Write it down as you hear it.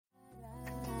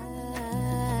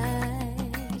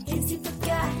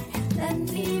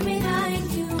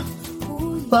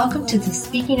Welcome to the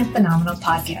Speaking of Phenomenal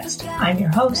podcast. I'm your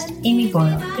host, Amy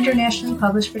Boyle, internationally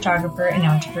published photographer and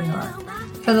entrepreneur.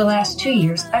 For the last 2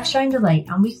 years, I've shined a light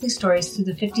on weekly stories through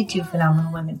the 52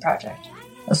 Phenomenal Women Project,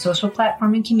 a social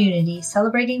platform and community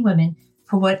celebrating women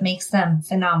for what makes them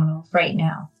phenomenal right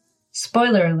now.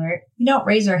 Spoiler alert, we don't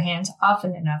raise our hands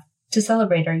often enough to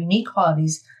celebrate our unique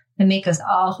qualities that make us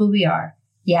all who we are.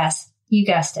 Yes, you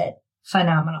guessed it,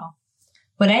 phenomenal.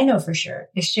 What I know for sure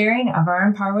is sharing of our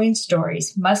empowering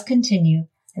stories must continue,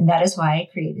 and that is why I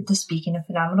created the Speaking of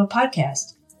Phenomenal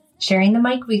podcast, sharing the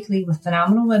mic weekly with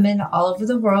phenomenal women all over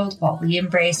the world while we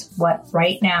embrace what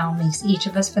right now makes each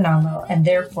of us phenomenal and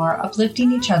therefore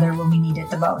uplifting each other when we need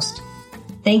it the most.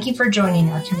 Thank you for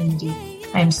joining our community.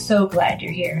 I am so glad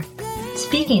you're here.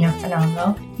 Speaking of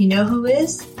phenomenal, you know who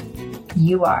is?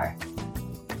 You are.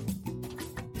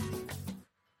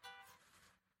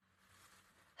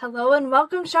 Hello and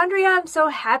welcome, Chundria. I'm so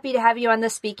happy to have you on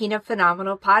the Speaking of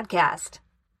Phenomenal podcast.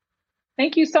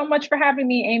 Thank you so much for having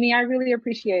me, Amy. I really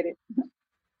appreciate it.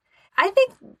 I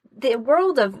think the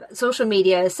world of social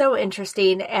media is so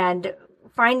interesting, and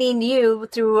finding you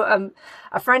through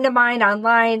a friend of mine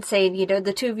online saying,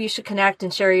 the two of you should connect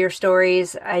and share your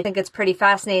stories. I think it's pretty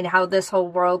fascinating how this whole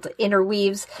world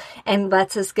interweaves and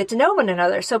lets us get to know one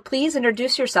another. So please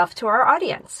introduce yourself to our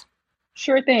audience.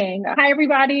 Sure thing. Hi,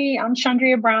 everybody. I'm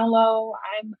Chundria Brownlow.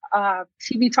 I'm a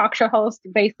TV talk show host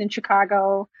based in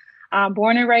Chicago. I'm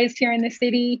born and raised here in the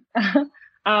city.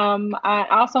 I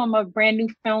also am a brand new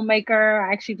filmmaker.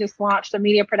 I actually just launched a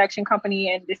media production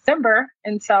company in December.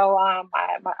 And so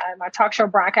my talk show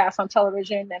broadcasts on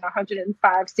television in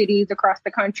 105 cities across the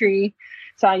country.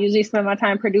 So I usually spend my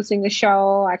time producing the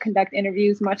show. I conduct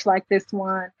interviews much like this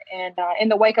one. And in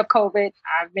the wake of COVID,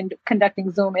 I've been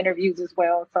conducting Zoom interviews as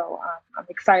well. So I'm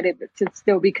excited to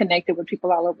still be connected with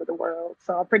people all over the world.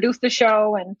 So I produced the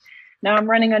show and now I'm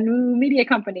running a new media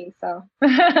company. So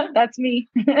that's me.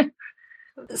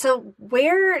 So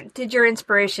where did your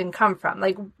inspiration come from?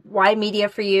 Like, why media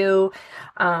for you?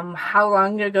 How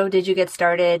long ago did you get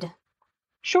started?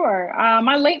 Sure.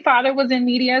 My late father was in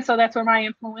media, so that's where my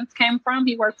influence came from.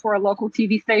 He worked for a local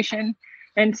TV station.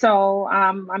 And so,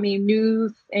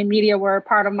 news and media were a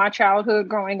part of my childhood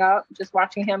growing up, just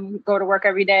watching him go to work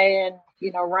every day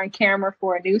and, run camera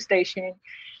for a news station.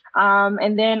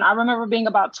 And then I remember being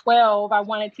about 12, I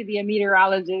wanted to be a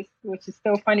meteorologist, which is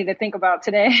still funny to think about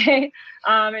today.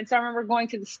 And so I remember going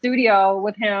to the studio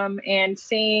with him and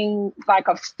seeing like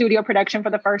a studio production for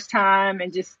the first time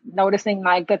and just noticing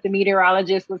like that the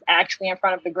meteorologist was actually in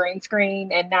front of the green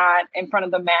screen and not in front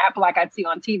of the map like I'd see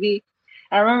on TV.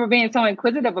 I remember being so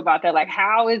inquisitive about that. Like,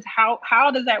 how does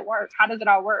that work? How does it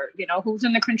all work? Who's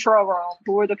in the control room?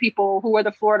 Who are the people? Who are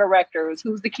the floor directors?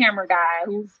 Who's the camera guy?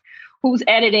 Who's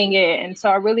editing it? And so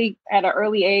I really, at an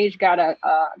early age, got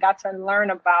to learn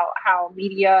about how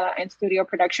media and studio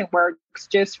production works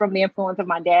just from the influence of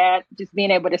my dad, just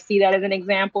being able to see that as an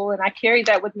example. And I carried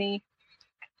that with me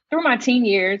through my teen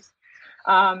years,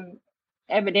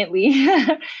 evidently.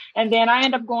 And then I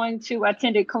ended up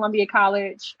attended Columbia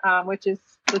College, which is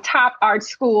the top art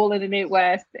school in the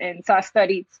Midwest. And so I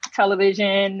studied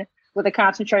television with a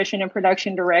concentration in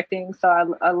production directing. So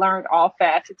I learned all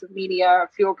facets of media,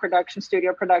 field production,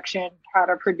 studio production, how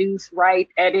to produce, write,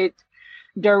 edit,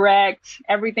 direct,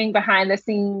 everything behind the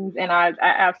scenes. And I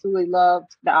absolutely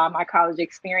loved my college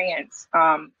experience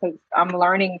because I'm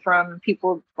learning from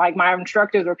people like my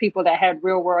instructors or people that had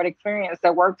real world experience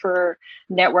that worked for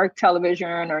network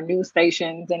television or news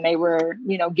stations. And they were,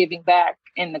 giving back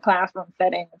in the classroom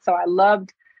setting. So I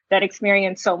loved that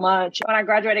experience so much. When I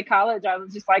graduated college, I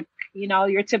was just like,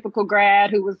 your typical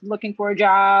grad who was looking for a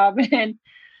job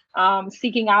and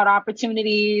seeking out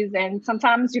opportunities. And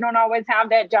sometimes you don't always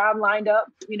have that job lined up,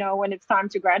 when it's time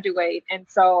to graduate. And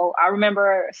so I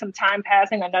remember some time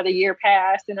passing, another year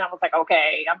passed, and I was like,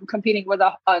 okay, I'm competing with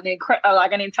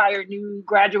an entire new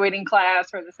graduating class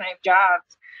for the same jobs.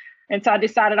 And so I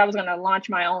decided I was going to launch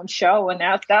my own show. And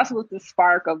that's what the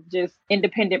spark of just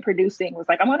independent producing was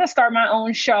like, I'm going to start my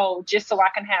own show just so I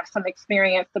can have some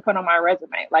experience to put on my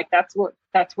resume. Like that's what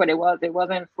it was. It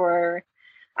wasn't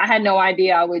I had no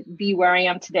idea I would be where I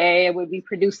am today. I would be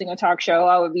producing a talk show.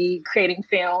 I would be creating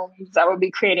films. I would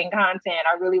be creating content.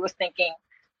 I really was thinking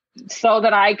so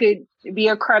that I could be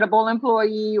a credible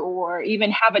employee or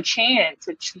even have a chance,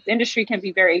 which the industry can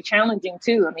be very challenging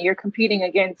too. I mean, you're competing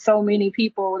against so many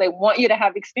people. They want you to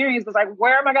have experience. It's like,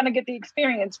 where am I going to get the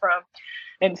experience from?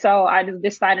 And so I just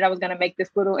decided I was going to make this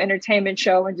little entertainment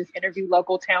show and just interview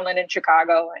local talent in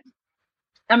Chicago.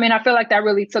 And I feel like that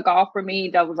really took off for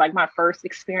me. That was like my first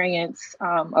experience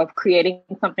of creating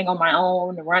something on my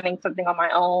own, running something on my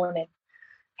own, and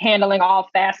handling all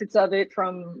facets of it,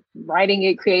 from writing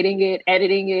it, creating it,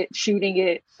 editing it, shooting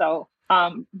it. So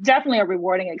definitely a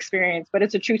rewarding experience, but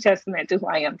it's a true testament to who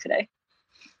I am today.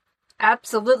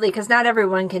 Absolutely, because not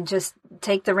everyone can just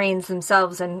take the reins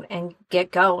themselves and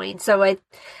get going. So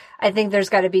I think there's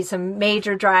got to be some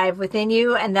major drive within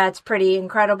you, and that's pretty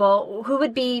incredible. Who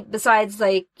would be, besides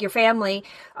like your family,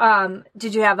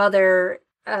 did you have other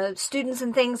students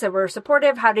and things that were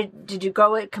supportive? How did you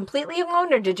go it completely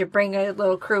alone, or did you bring a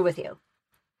little crew with you?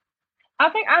 I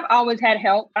think I've always had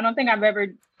help. I don't think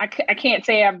I can't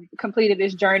say I've completed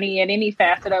this journey in any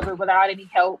facet of it without any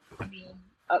help. I mean,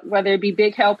 whether it be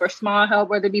big help or small help,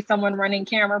 whether it be someone running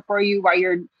camera for you while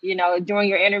you're, doing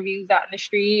your interviews out in the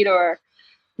street, or,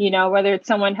 whether it's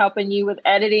someone helping you with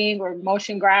editing or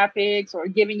motion graphics, or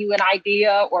giving you an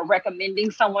idea or recommending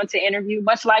someone to interview,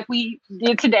 much like we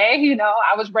did today.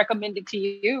 I was recommended to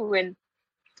you. And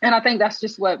I think that's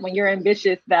just when you're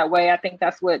ambitious that way, I think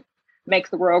that's what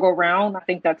makes the world go round. I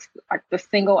think that's like the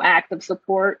single act of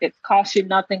support. It costs you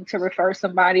nothing to refer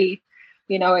somebody,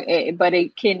 but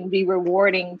it can be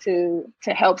rewarding to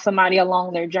help somebody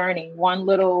along their journey. One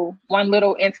little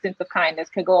instance of kindness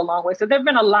can go a long way. So there've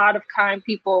been a lot of kind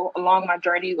people along my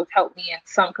journey who've helped me in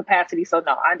some capacity. So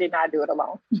no, I did not do it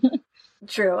alone.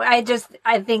 True. I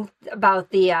think about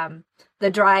the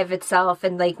drive itself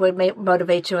and like what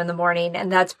motivates you in the morning.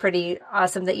 And that's pretty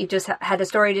awesome that you just had a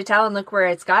story to tell, and look where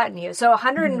it's gotten you. So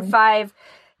 105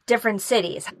 different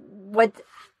cities.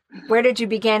 Where did you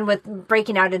begin with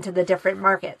breaking out into the different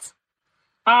markets?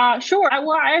 Sure.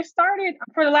 I started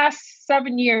for the last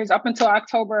 7 years up until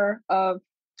October of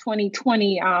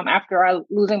 2020. After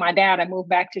losing my dad, I moved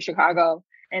back to Chicago.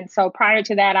 And so prior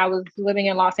to that, I was living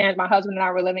in Los Angeles. My husband and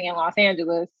I were living in Los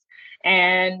Angeles.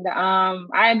 And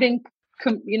I had been,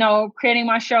 creating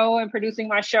my show and producing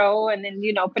my show, and then,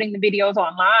 putting the videos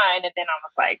online. And then I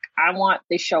was like, I want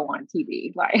this show on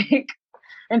TV.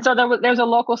 And so there's a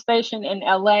local station in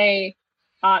LA,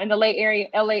 in the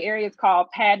LA area. It's called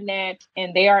PadNet,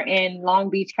 and they are in Long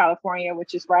Beach, California,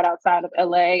 which is right outside of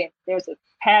LA. And there's a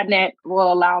PadNet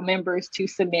will allow members to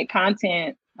submit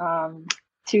content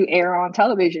to air on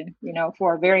television,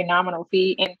 for a very nominal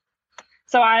fee. And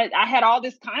so I had all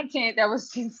this content that was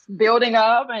just building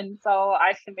up. And so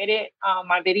I submitted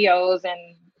my videos,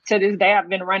 and to this day, I've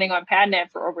been running on PadNet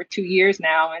for over 2 years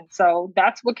now. And so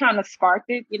that's what kind of sparked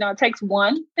it. It takes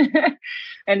one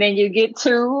and then you get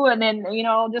two, and then,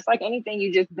 just like anything,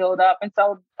 you just build up. And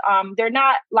so they're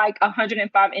not like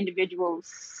 105 individual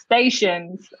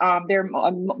stations. They're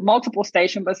multiple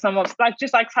stations, but some of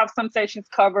just like how some stations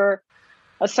cover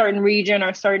a certain region or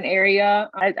a certain area.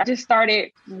 I just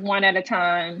started one at a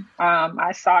time.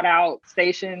 I sought out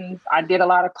stations. I did a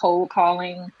lot of cold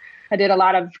calling. I did a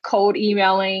lot of cold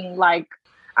emailing. Like,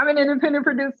 I'm an independent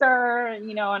producer,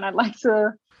 and I'd like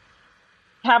to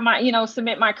have my,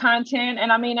 submit my content.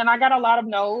 And I got a lot of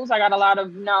no's. I got a lot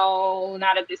of no,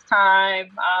 not at this time.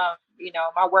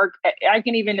 My work, I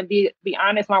can even be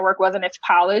honest, my work wasn't as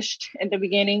polished in the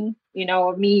beginning,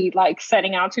 of me like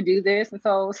setting out to do this. And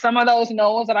so some of those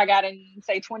no's that I got in,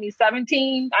 say,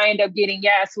 2017, I end up getting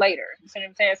yes later. You see what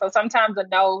I'm saying? So sometimes a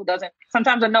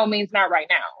no means not right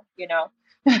now,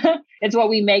 It's what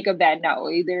we make of that no.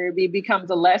 Either it becomes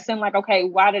a lesson, like, okay,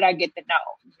 why did I get the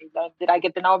no? Did I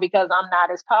get the no because I'm not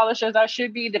as polished as I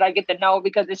should be? Did I get the no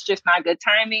because it's just not good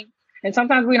timing? And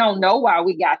sometimes we don't know why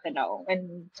we got the no.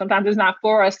 And sometimes it's not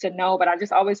for us to know, but I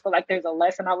just always feel like there's a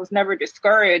lesson. I was never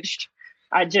discouraged.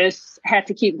 I just had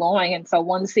to keep going. And so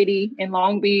one city in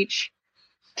Long Beach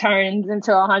turns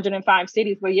into 105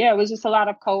 cities. But yeah, it was just a lot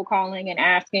of cold calling and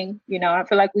asking. I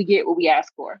feel like we get what we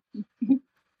ask for.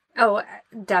 Oh,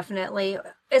 definitely.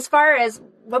 As far as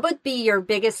what would be your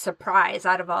biggest surprise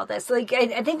out of all this? Like,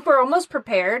 I think we're almost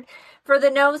prepared for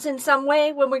the no's in some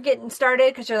way when we're getting started,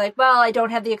 because you're like, well, I don't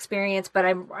have the experience, but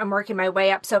I'm working my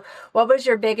way up. So what was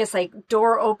your biggest, like,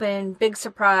 door open, big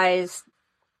surprise?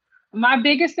 My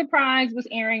biggest surprise was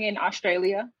airing in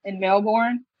Australia, in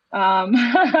Melbourne.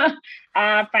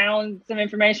 I found some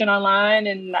information online,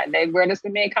 and they were to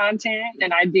submit content,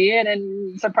 and I did.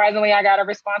 And surprisingly, I got a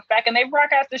response back, and they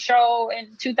broadcast the show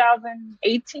in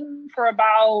 2018 for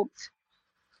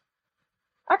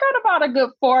I got about a good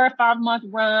 4 or 5 month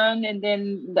run. And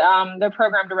then the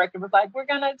program director was like, we're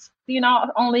going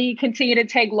to, only continue to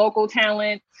take local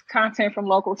talent, content from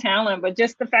local talent. But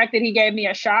just the fact that he gave me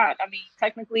a shot. I mean,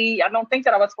 technically, I don't think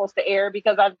that I was supposed to air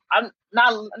because I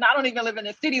don't even live in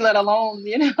the city, let alone,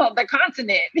 the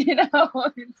continent,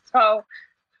 So,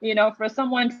 for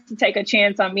someone to take a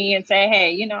chance on me and say,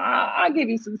 hey, I'll give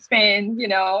you some spin,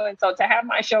 and so to have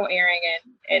my show airing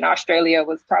in Australia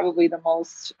was probably the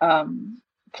most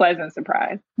pleasant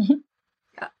surprise.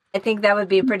 I think that would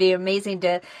be pretty amazing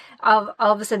to all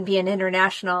of a sudden be an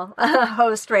international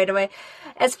host right away.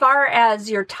 As far as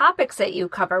your topics that you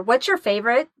cover, what's your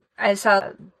favorite? I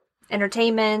saw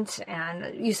entertainment,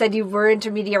 and you said you were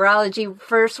into meteorology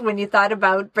first when you thought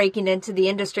about breaking into the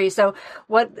industry. So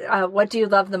what do you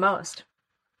love the most?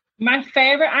 My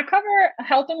favorite, I cover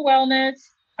health and wellness.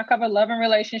 I cover love and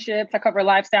relationships. I cover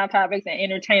lifestyle topics and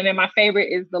entertainment. My favorite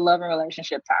is the love and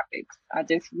relationship topics. I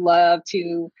just love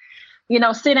to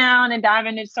sit down and dive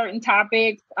into certain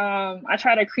topics. I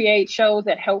try to create shows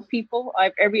that help people.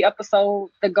 Like every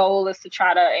episode, the goal is to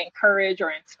try to encourage or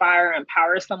inspire,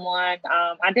 empower someone.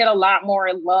 I did a lot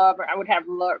more love. I would have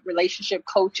relationship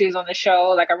coaches on the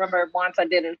show. Like I remember once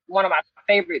one of my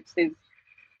favorites is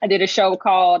I did a show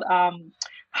called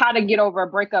How to Get Over a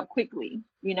Breakup Quickly.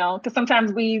 Because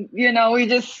sometimes we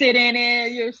just sit in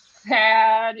it. You're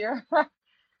sad.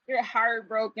 You're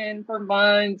heartbroken for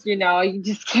months, you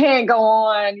just can't go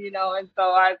on, and so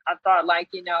I thought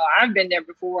I've been there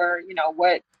before,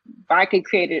 what if I could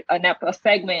create a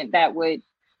segment that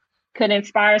could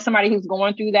inspire somebody who's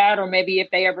going through that, or maybe if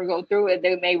they ever go through it,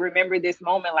 they may remember this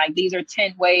moment, like these are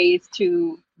 10 ways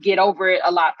to get over it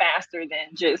a lot faster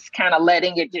than just kind of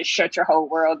letting it just shut your whole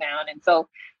world down. And so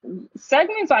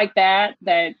segments like that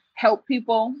help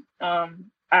people,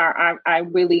 I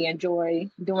really enjoy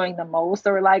doing the most,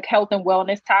 or like health and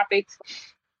wellness topics.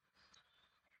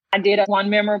 I did one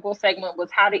memorable segment was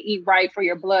how to eat right for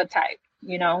your blood type,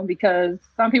 because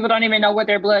some people don't even know what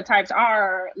their blood types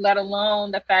are, let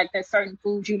alone the fact that certain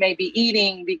foods you may be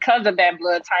eating because of that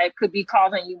blood type could be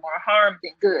causing you more harm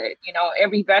than good.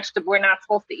 Every vegetable, we're not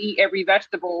supposed to eat every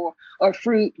vegetable or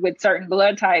fruit with certain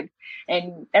blood types,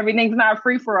 and everything's not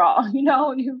free for all.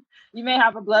 You may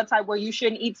have a blood type where you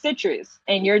shouldn't eat citrus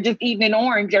and you're just eating an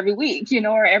orange every week,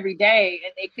 or every day,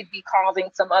 and it could be causing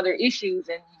some other issues.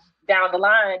 And down the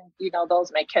line,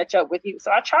 those may catch up with you.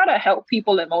 So I try to help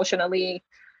people emotionally,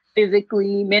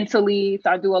 physically, mentally. So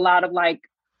I do a lot of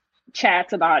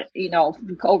chats about,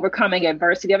 overcoming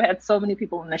adversity. I've had so many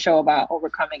people on the show about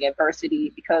overcoming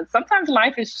adversity because sometimes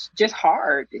life is just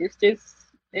hard.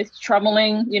 It's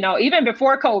troubling, even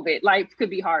before COVID, life could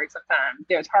be hard sometimes.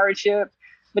 There's hardship.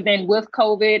 But then with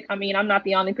COVID, I mean, I'm not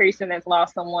the only person that's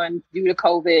lost someone due to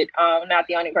COVID. I'm not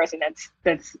the only person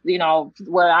that's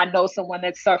where I know someone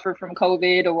that's suffered from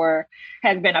COVID or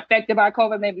has been affected by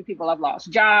COVID. Maybe people have lost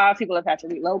jobs, people have had to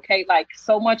relocate. Like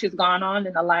so much has gone on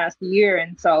in the last year.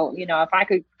 And so, if I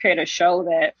could create a show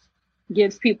that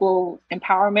gives people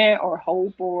empowerment or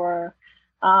hope or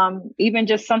even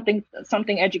just something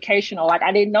educational. Like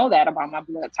I didn't know that about my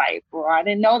blood type, or I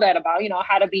didn't know that about,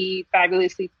 how to be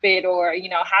fabulously fit, or,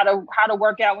 how to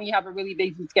work out when you have a really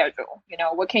busy schedule.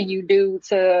 What can you do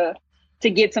to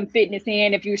get some fitness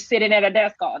in if you're sitting at a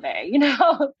desk all day,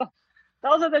 So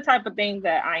those are the type of things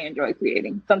that I enjoy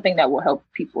creating, something that will help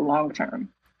people long term.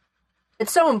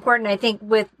 It's so important, I think,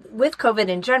 with COVID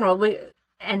in general,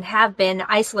 and have been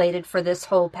isolated for this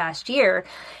whole past year,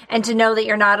 and to know that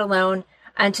you're not alone.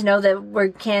 And to know that we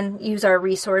can use our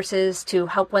resources to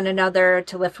help one another,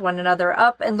 to lift one another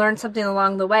up and learn something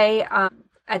along the way.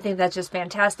 I think that's just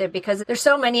fantastic because there's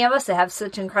so many of us that have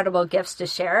such incredible gifts to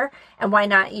share. And why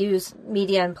not use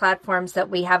media and platforms that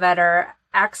we have at our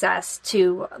access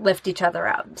to lift each other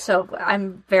up? So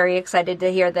I'm very excited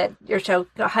to hear that your show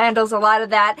handles a lot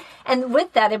of that. And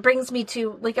with that, it brings me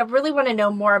to, I really want to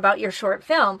know more about your short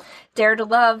film, Dare to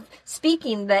Love,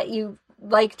 speaking, that you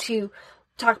like to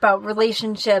talk about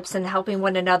relationships and helping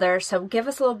one another. So give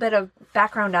us a little bit of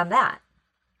background on that.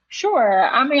 Sure.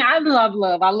 I mean, I love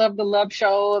love. I love the love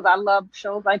shows. I love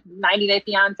shows like 90 Day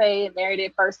Fiance and Married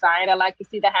at First Sight. I like to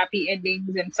see the happy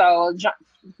endings. And so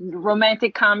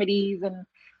romantic comedies and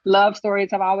love stories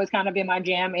have always kind of been my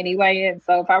jam anyway. And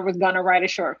so if I was going to write a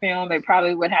short film, it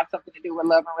probably would have something to do with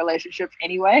love and relationships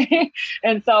anyway.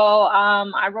 And so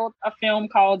I wrote a film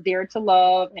called Dare to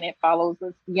Love, and it follows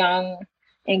this young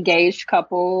engaged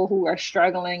couple who are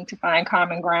struggling to find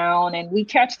common ground. And we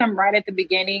catch them right at the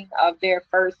beginning of their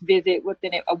first visit with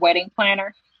a wedding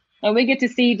planner. And we get to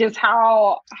see just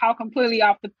how completely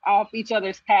off each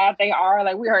other's path they are.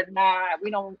 Like we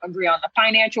don't agree on the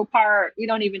financial part. We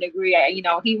don't even agree.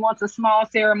 He wants a small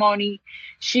ceremony.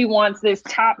 She wants this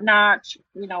top-notch,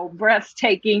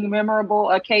 breathtaking, memorable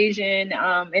occasion.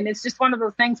 And it's just one of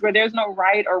those things where there's no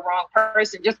right or wrong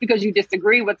person. Just because you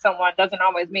disagree with someone doesn't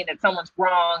always mean that someone's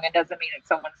wrong, and doesn't mean that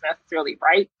someone's necessarily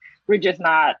right. We just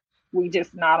not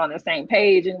on the same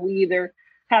page, and we either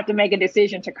have to make a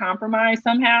decision to compromise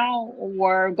somehow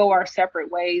or go our separate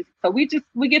ways. So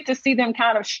we get to see them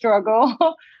kind of struggle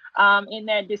in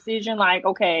that decision. Like,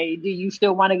 okay, do you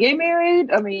still want to get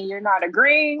married? I mean, you're not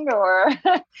agreeing, or,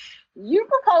 you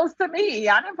proposed to me.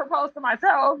 I didn't propose to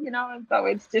myself, and so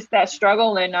it's just that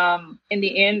struggle. And in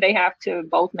the end, they have to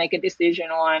both make a decision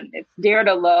on it's dare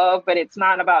to love, but it's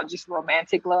not about just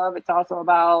romantic love. It's also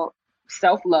about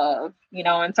self-love,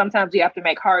 and sometimes we have to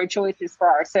make hard choices for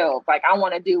ourselves. Like, I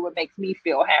want to do what makes me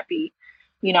feel happy.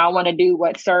 I want to do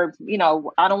what serves,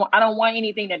 I don't want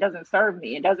anything that doesn't serve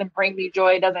me. It doesn't bring me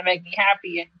joy. It doesn't make me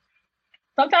happy. And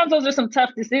sometimes those are some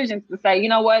tough decisions to say, you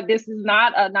know what, this is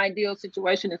not an ideal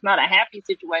situation. It's not a happy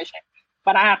situation,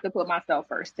 but I have to put myself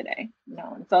first today,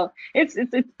 And so it's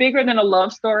bigger than a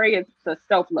love story. It's a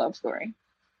self-love story.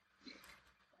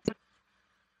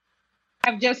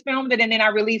 I've just filmed it and then I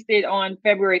released it on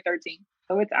February 13th.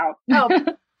 So it's out.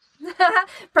 Oh,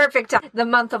 perfect. The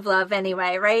month of love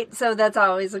anyway, right? So that's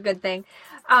always a good thing.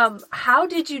 How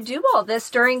did you do all this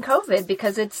during COVID?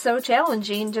 Because it's so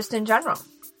challenging just in general.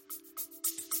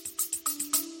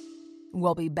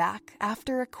 We'll be back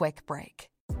after a quick break.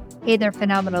 Hey there,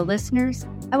 phenomenal listeners.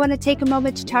 I want to take a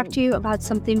moment to talk to you about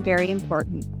something very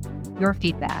important, your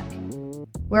feedback.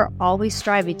 We're always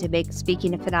striving to make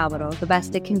Speaking of Phenomenal the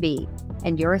best it can be,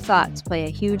 and your thoughts play a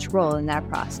huge role in that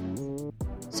process.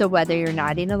 So whether you're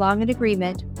nodding along in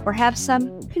agreement or have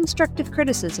some constructive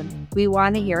criticism, we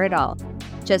want to hear it all.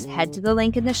 Just head to the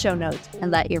link in the show notes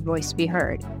and let your voice be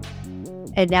heard.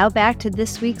 And now back to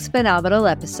this week's phenomenal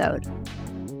episode.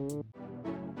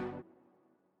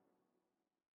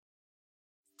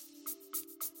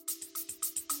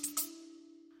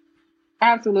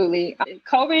 Absolutely.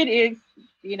 COVID is,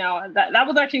 that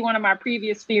was actually one of my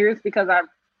previous fears because I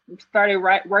started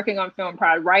working on film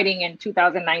writing in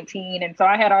 2019. And so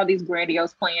I had all these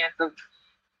grandiose plans of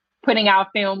putting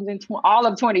out films in all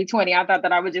of 2020. I thought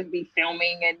that I would just be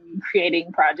filming and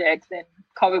creating projects. And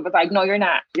COVID was like, no, you're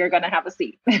not. You're going to have a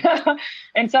seat.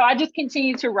 And so I just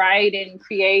continued to write and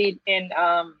create. And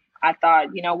I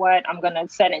thought, you know what, I'm going to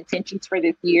set intentions for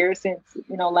this year since,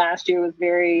 last year was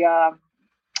very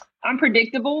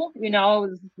unpredictable. It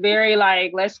was very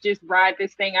like, let's just ride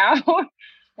this thing out.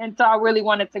 And so I really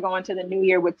wanted to go into the new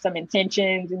year with some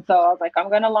intentions. And so I was like, I'm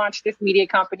going to launch this media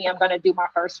company. I'm going to do my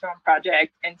first film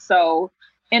project. And so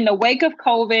in the wake of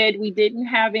COVID, we didn't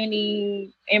have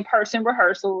any in-person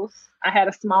rehearsals. I had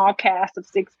a small cast of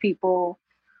 6 people.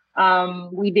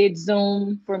 We did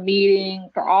Zoom for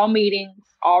all meetings,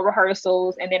 all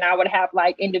rehearsals. And then I would have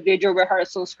like individual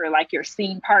rehearsals for like your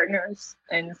scene partners.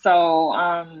 And so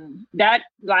that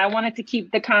I wanted to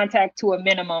keep the contact to a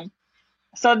minimum.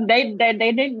 So they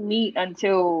didn't meet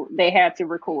until they had to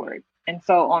record. And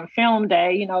so on film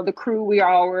day, the crew, we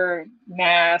all were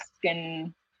masked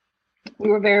and we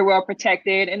were very well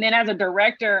protected. And then as a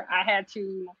director, I had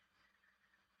to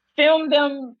film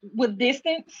them with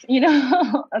distance.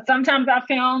 Sometimes I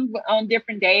filmed on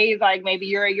different days, like maybe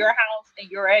you're at your house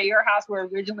and you're at your house where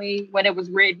originally when it was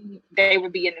written, they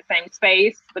would be in the same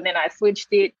space. But then I switched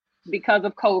it because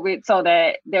of COVID so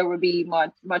that there would be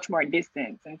much more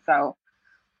distance. And so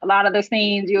a lot of the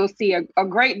scenes, you'll see a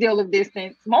great deal of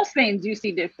distance. Most scenes you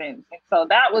see distance. And so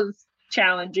that was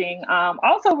challenging.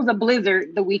 Also, it was a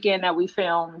blizzard the weekend that we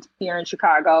filmed here in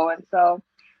Chicago. And so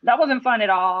that wasn't fun at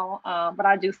all. But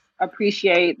I just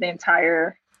appreciate the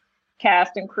entire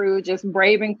cast and crew just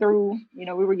braving through. We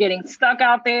were getting stuck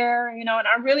out there, and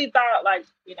I really thought like,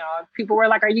 people were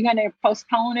like, are you going to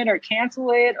postpone it or cancel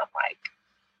it? I'm like,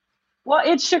 well,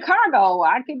 it's Chicago.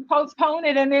 I can postpone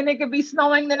it and then it could be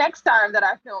snowing the next time that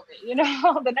I film it,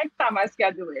 the next time I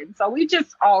schedule it. So we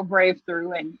just all braved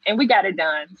through and we got it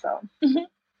done. So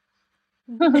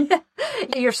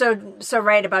You're so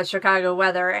right about Chicago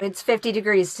weather. It's 50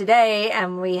 degrees today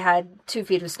and we had 2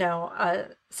 feet of snow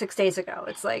 6 days ago.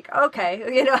 It's like, okay,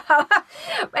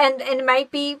 and it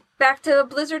might be back to a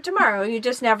blizzard tomorrow. You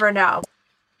just never know.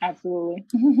 Absolutely.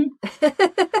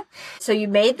 So you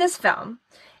made this film.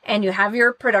 And you have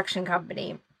your production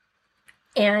company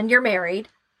and you're married.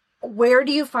 Where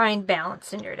do you find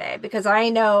balance in your day? Because I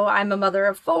know I'm a mother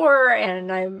of 4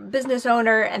 and I'm a business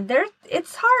owner and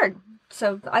it's hard.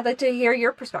 So I'd like to hear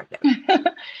your perspective.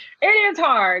 It is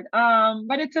hard.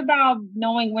 But it's about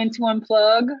knowing when to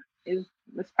unplug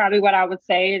that's probably what I would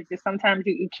say. It's just sometimes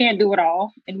you can't do it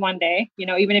all in one day.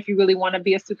 Even if you really want to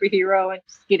be a superhero and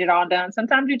just get it all done,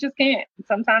 sometimes you just can't.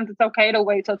 Sometimes it's okay to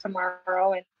wait till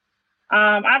tomorrow. And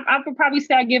I would probably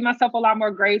say I give myself a lot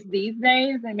more grace these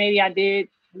days than maybe I did,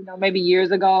 maybe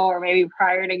years ago or maybe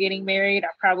prior to getting married. I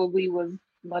probably was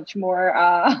much more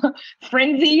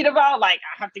frenzied about like,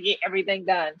 I have to get everything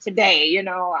done today,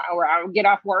 or I would get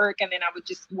off work and then I would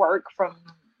just work from,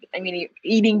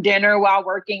 eating dinner while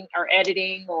working or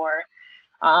editing or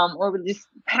or just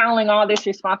piling all this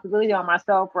responsibility on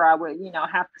myself where I would,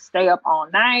 have to stay up all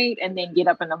night and then get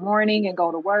up in the morning and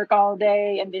go to work all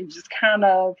day. And then just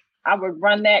I would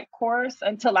run that course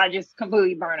until I just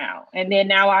completely burn out. And then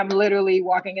now I'm literally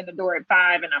walking in the door at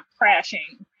 5 and I'm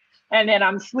crashing. And then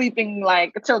I'm sleeping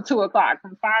like until 2:00.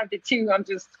 From 5 to 2, I'm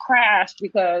just crashed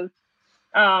because,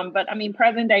 but I mean,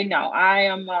 present day, no, I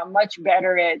am much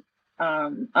better at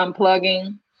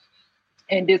unplugging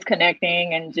and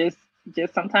disconnecting and just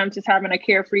sometimes just having a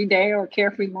carefree day or a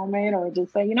carefree moment, or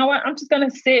just say, you know what, I'm just going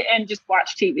to sit and just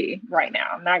watch TV right now.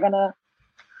 I'm not going to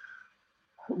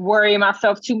worry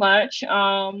myself too much.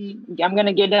 I'm going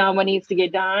to get done what needs to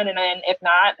get done. And then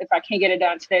if I can't get it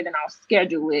done today, then I'll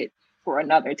schedule it for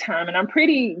another time. And I'm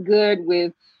pretty good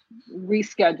with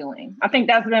rescheduling. I think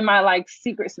that's been my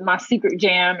secret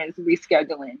jam is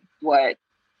rescheduling what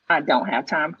I don't have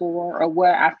time for or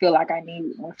what I feel like I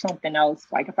need or something else.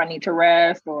 Like if I need to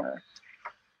rest or,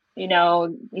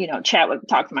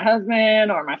 talk to my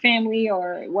husband or my family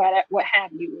or what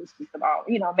have you. It's just about,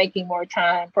 making more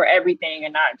time for everything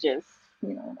and not just,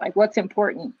 like what's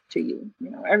important to you.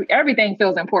 Everything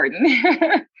feels important.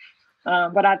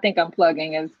 But I think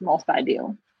unplugging is most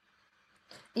ideal.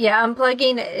 Yeah,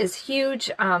 unplugging is huge.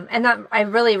 And I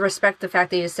really respect the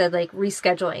fact that you said like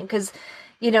rescheduling, because,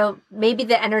 maybe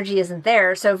the energy isn't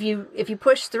there. So if you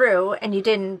push through and you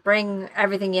didn't bring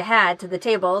everything you had to the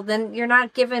table, then you're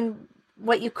not given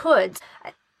what you could.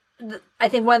 I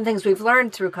think one of the things we've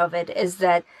learned through COVID is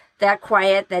that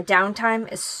quiet, that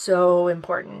downtime is so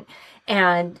important.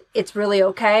 And it's really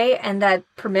okay. And that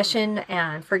permission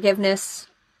and forgiveness,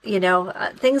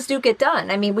 things do get done.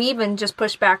 I mean, we even just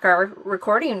pushed back our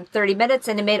recording 30 minutes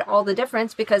and it made all the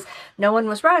difference because no one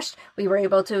was rushed. We were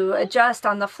able to adjust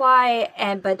on the fly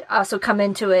but also come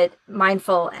into it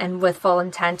mindful and with full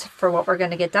intent for what we're going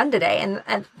to get done today. And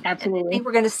Absolutely. I think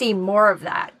we're going to see more of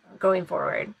that going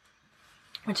forward,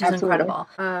 which is Absolutely. Incredible.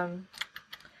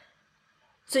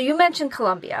 So you mentioned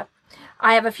Columbia.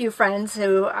 I have a few friends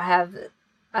who have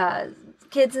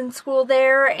kids in school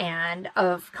there and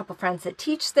a couple friends that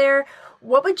teach there.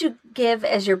 What would you give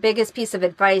as your biggest piece of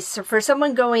advice for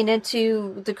someone going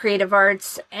into the creative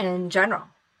arts in general?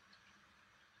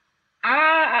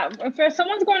 If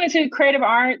someone's going into creative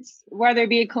arts, whether it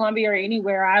be at Columbia or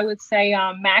anywhere, I would say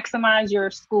maximize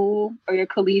your school or your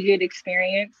collegiate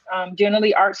experience.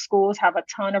 Generally, art schools have a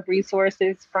ton of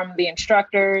resources from the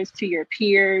instructors to your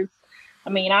peers. I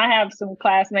mean, I have some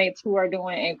classmates who are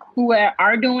doing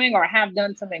or have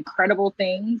done some incredible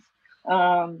things.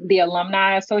 The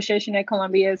Alumni Association at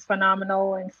Columbia is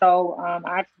phenomenal. And so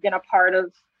I've been a part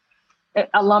of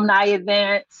alumni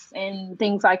events and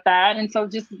things like that. And so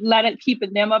just keep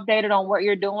them updated on what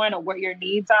you're doing or what your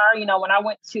needs are. When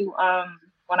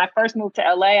I first moved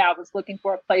to LA, I was looking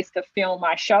for a place to film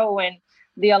my show, and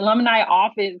the alumni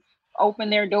office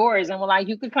opened their doors and were like,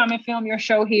 you could come and film your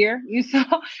show here.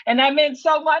 And that meant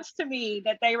so much to me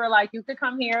that they were like, you could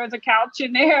come here, there's a couch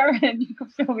in there and you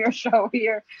could film your show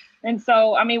here. And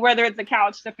so, I mean, whether it's a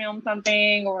couch to film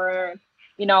something or,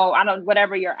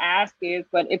 whatever your ask is,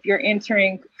 but if you're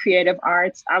entering creative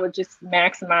arts, I would just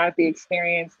maximize the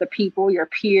experience, the people, your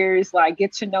peers, like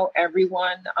get to know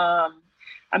everyone.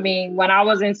 I mean, when I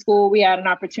was in school, we had an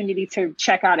opportunity to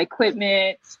check out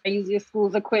equipment. I used your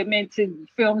school's equipment to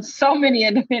film so many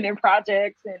independent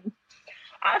projects, and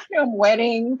I filmed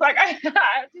weddings. Like I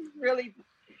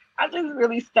just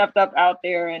really stepped up out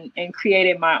there and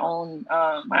created my own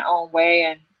way.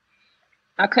 And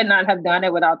I could not have done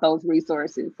it without those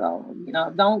resources. So,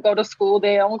 don't go to school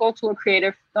there.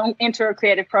 Don't enter a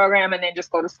creative program and then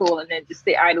just go to school and then just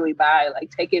sit idly by.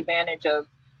 Like take advantage of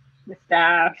the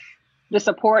staff, the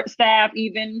support staff,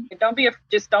 even. Don't be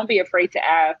afraid to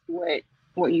ask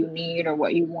what you need or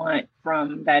what you want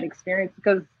from that experience,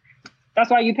 because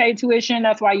that's why you pay tuition.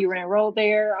 That's why you were enrolled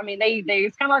there. I mean,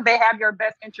 it's kind of like they have your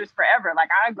best interest forever. Like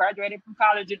I graduated from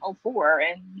college in 2004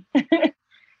 and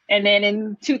and then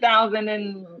in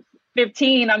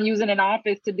 2015, I'm using an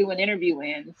office to do an interview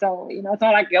in. So, it's not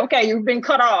like, okay, you've been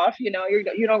cut off, you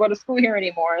don't go to school here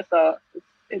anymore. So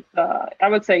it's I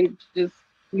would say just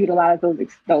utilize those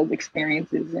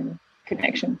experiences and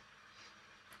connections.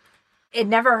 It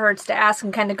never hurts to ask,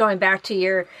 and kind of going back to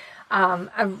your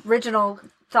original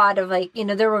thought of like,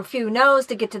 there were a few no's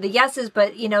to get to the yeses,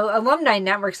 but, alumni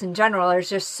networks in general are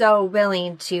just so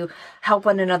willing to help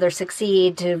one another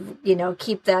succeed, to,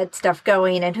 keep that stuff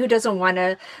going. And who doesn't want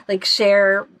to like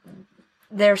share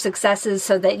their successes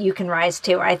so that you can rise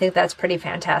too? I think that's pretty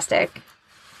fantastic.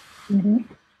 Mm-hmm.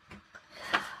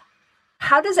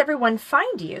 How does everyone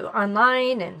find you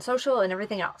online and social and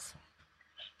everything else?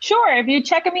 Sure. If you're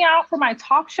checking me out for my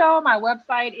talk show, my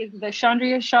website is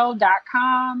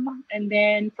thechundriashow.com. And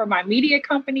then for my media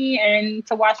company and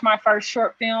to watch my first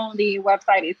short film, the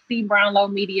website is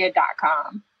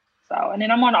cbrownlowmedia.com. So, and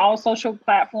then I'm on all social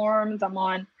platforms. I'm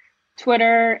on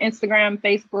Twitter, Instagram,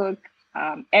 Facebook,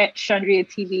 at Chundria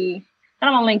TV. And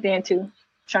I'm on LinkedIn too,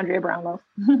 Chundria Brownlow.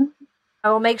 I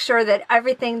will make sure that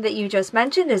everything that you just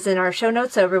mentioned is in our show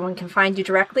notes so everyone can find you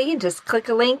directly and just click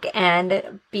a link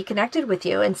and be connected with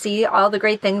you and see all the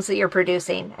great things that you're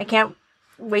producing. I can't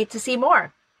wait to see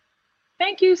more.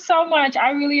 Thank you so much.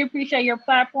 I really appreciate your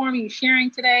platform, you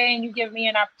sharing today, and you give me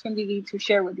an opportunity to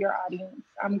share with your audience.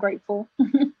 I'm grateful.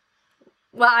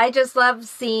 Well, I just love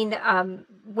seeing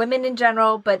women in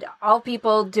general, but all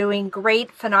people doing great,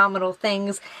 phenomenal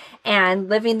things and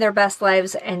living their best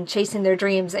lives and chasing their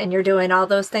dreams. And you're doing all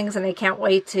those things. And I can't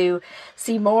wait to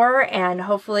see more and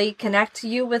hopefully connect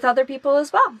you with other people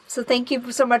as well. So thank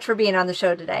you so much for being on the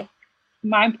show today.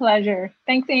 My pleasure.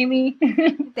 Thanks, Amy.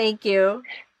 Thank you.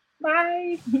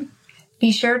 Bye.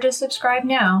 Be sure to subscribe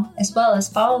now, as well as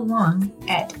follow along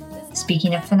at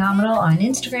Speaking of Phenomenal on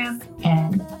Instagram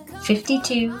and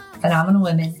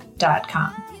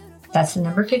 52phenomenalwomen.com. That's the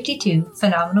number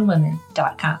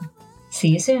 52phenomenalwomen.com. See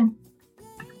you soon.